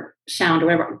or sound or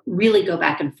whatever, really go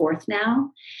back and forth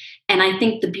now. And I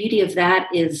think the beauty of that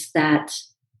is that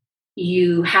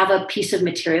you have a piece of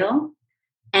material,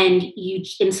 and you,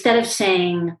 instead of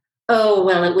saying, oh,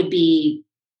 well, it would be,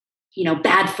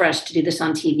 bad for us to do this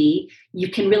on TV, you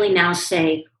can really now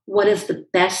say, what is the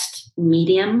best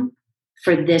medium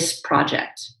for this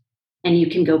project? And you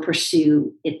can go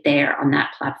pursue it there on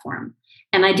that platform.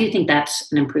 And I do think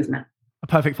that's an improvement. A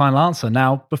perfect final answer.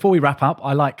 Now, before we wrap up,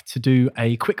 I like to do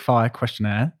a quickfire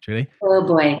questionnaire, Julie. Oh,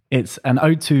 boy. It's an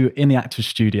ode to In the Actors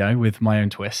Studio with my own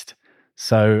twist.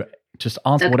 So just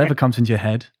answer whatever comes into your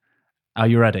head. Are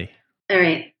you ready? All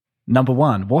right. Number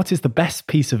one, what is the best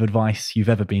piece of advice you've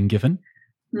ever been given?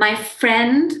 My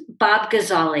friend, Bob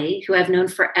Ghazali, who I've known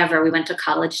forever, we went to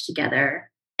college together,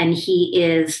 and he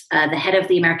is the head of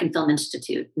the American Film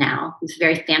Institute now. He's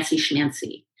very fancy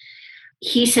schmancy.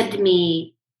 He said to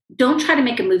me, don't try to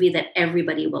make a movie that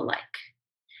everybody will like.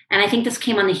 And I think this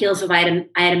came on the heels of, I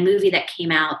had a movie that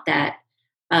came out that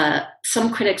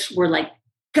some critics were like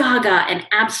gaga and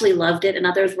absolutely loved it. And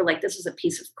others were like, this is a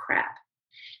piece of crap.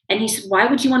 And he said, why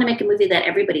would you want to make a movie that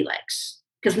everybody likes?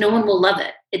 Because no one will love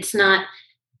it. It's not,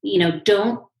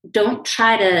 don't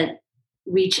try to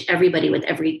reach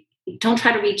everybody don't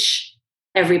try to reach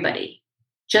everybody.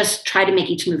 Just try to make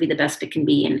each movie the best it can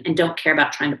be, and don't care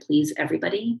about trying to please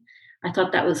everybody. I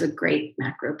thought that was a great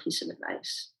macro piece of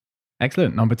advice.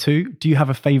 Excellent. Number 2, do you have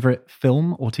a favorite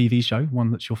film or TV show?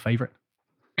 One that's your favorite?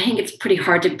 I think it's pretty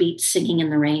hard to beat Singing in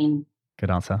the Rain.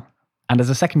 Good answer. And as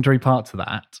a secondary part to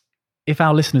that, if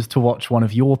our listeners to watch one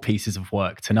of your pieces of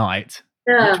work tonight,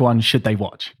 which one should they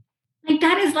watch? Like,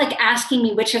 that is like asking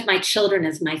me which of my children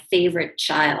is my favorite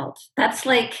child. That's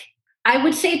like, I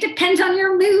would say it depends on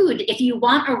your mood. If you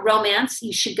want a romance,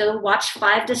 you should go watch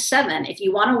 5 to 7. If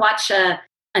you want to watch an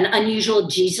unusual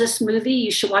Jesus movie,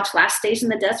 you should watch Last Days in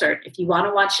the Desert. If you want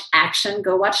to watch action,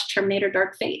 go watch Terminator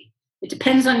Dark Fate. It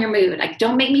depends on your mood. Like,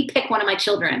 don't make me pick one of my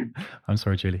children. I'm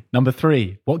sorry, Julie. Number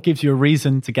 3, what gives you a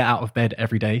reason to get out of bed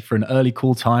every day for an early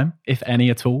call time, if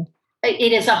any at all?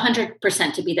 It is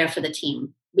 100% to be there for the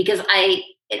team, because I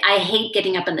hate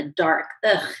getting up in the dark.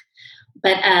 Ugh.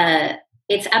 But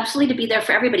it's absolutely to be there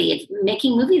for everybody.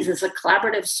 Making movies is a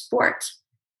collaborative sport.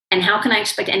 And how can I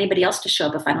expect anybody else to show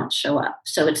up if I don't show up?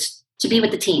 So it's to be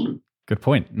with the team. Good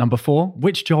point. Number 4,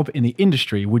 which job in the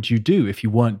industry would you do if you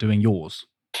weren't doing yours?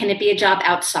 Can it be a job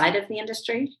outside of the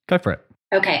industry? Go for it.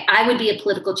 Okay, I would be a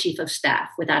political chief of staff,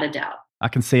 without a doubt. I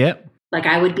can see it. Like,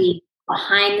 I would be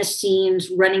behind the scenes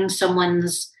running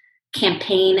someone's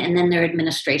campaign and then their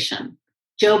administration.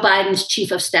 Joe Biden's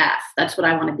chief of staff. That's what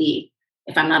I want to be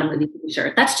if I'm not a movie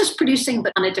producer. That's just producing,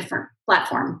 but on a different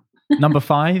platform. Number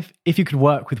 5, if you could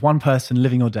work with one person,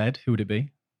 living or dead, who would it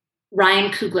be?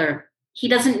 Ryan Coogler. He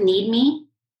doesn't need me,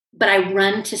 but I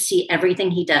run to see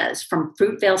everything he does, from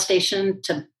Fruitvale Station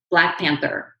to Black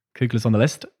Panther. Coogler's on the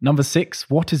list. Number 6,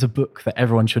 what is a book that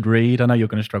everyone should read? I know you're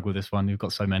going to struggle with this one. You've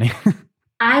got so many.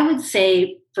 I would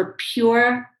say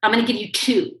I'm going to give you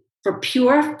 2. For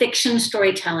pure fiction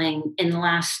storytelling in the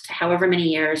last however many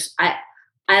years,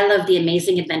 I love The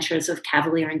Amazing Adventures of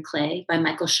Cavalier and Clay by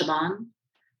Michael Chabon.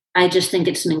 I just think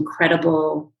it's an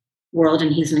incredible world,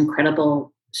 and he's an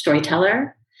incredible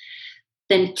storyteller.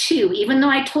 Then 2, even though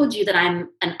I told you that I'm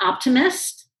an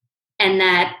optimist and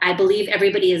that I believe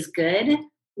everybody is good,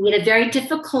 we did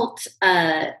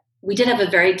have a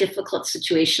very difficult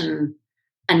situation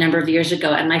a number of years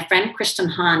ago. And my friend Kristen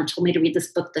Hahn told me to read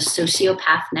this book, The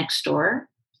Sociopath Next Door.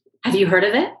 Have you heard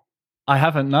of it? I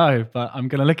haven't, no, but I'm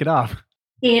going to look it up.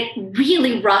 It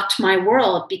really rocked my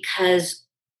world, because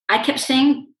I kept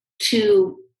saying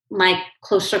to my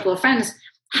close circle of friends,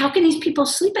 how can these people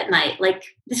sleep at night? Like,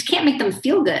 this can't make them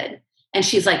feel good. And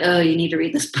she's like, oh, you need to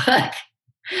read this book.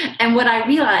 And what I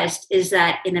realized is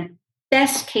that in a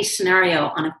best case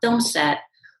scenario on a film set,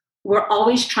 we're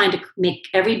always trying to make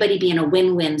everybody be in a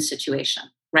win-win situation,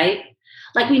 right?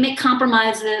 Like, we make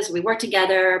compromises, we work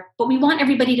together, but we want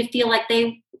everybody to feel like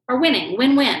they are winning,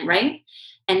 win-win, right?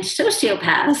 And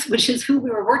sociopaths, which is who we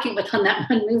were working with on that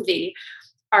one movie,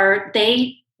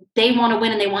 they want to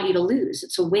win and they want you to lose.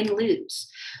 It's a win-lose.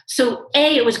 So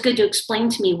A, it was good to explain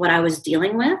to me what I was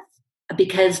dealing with,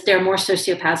 because there are more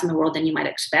sociopaths in the world than you might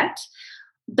expect.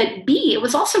 But B, it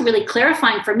was also really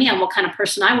clarifying for me on what kind of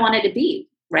person I wanted to be,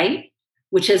 right?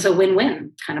 Which is a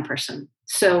win-win kind of person.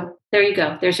 So there you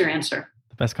go. There's your answer.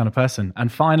 The best kind of person.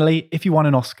 And finally, if you won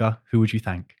an Oscar, who would you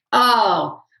thank?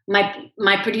 Oh,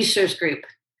 my producers group.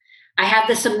 I have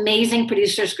this amazing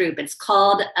producers group. It's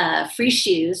called Free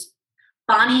Shoes.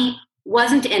 Bonnie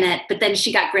wasn't in it, but then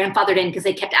she got grandfathered in because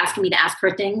they kept asking me to ask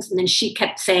her things. And then she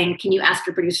kept saying, can you ask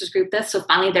your producers group this? So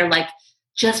finally they're like,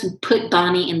 just put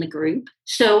Bonnie in the group.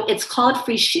 So it's called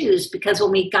Free Shoes because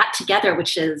when we got together,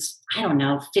 which is,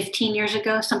 15 years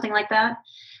ago, something like that,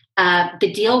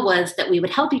 the deal was that we would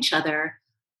help each other.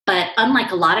 But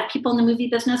unlike a lot of people in the movie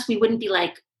business, we wouldn't be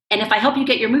like, and if I help you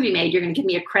get your movie made, you're going to give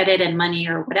me a credit and money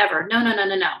or whatever. No.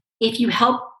 If you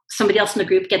help somebody else in the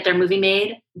group get their movie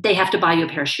made, they have to buy you a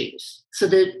pair of shoes. So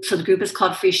the group is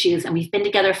called Free Shoes, and we've been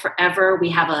together forever.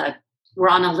 We're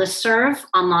on a listserv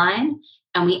online,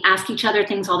 and we ask each other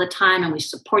things all the time, and we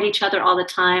support each other all the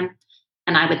time.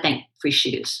 And I would thank Free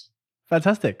Shoes.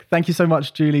 Fantastic. Thank you so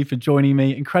much, Julie, for joining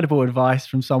me. Incredible advice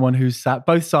from someone who's sat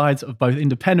both sides of both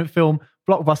independent film,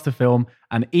 blockbuster film,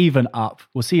 and even up.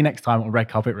 We'll see you next time on Red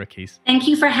Carpet Rookies. Thank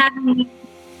you for having me.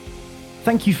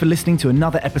 Thank you for listening to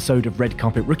another episode of Red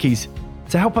Carpet Rookies.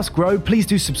 To help us grow, please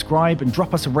do subscribe and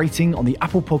drop us a rating on the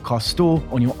Apple Podcast Store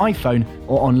on your iPhone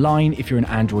or online if you're an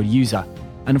Android user.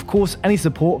 And of course, any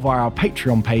support via our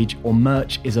Patreon page or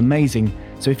merch is amazing.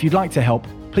 So if you'd like to help,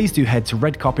 please do head to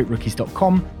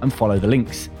redcarpetrookies.com and follow the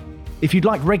links. If you'd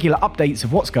like regular updates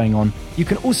of what's going on, you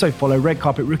can also follow Red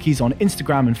Carpet Rookies on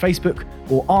Instagram and Facebook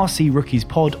or RC Rookies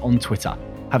Pod on Twitter.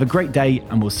 Have a great day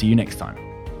and we'll see you next time.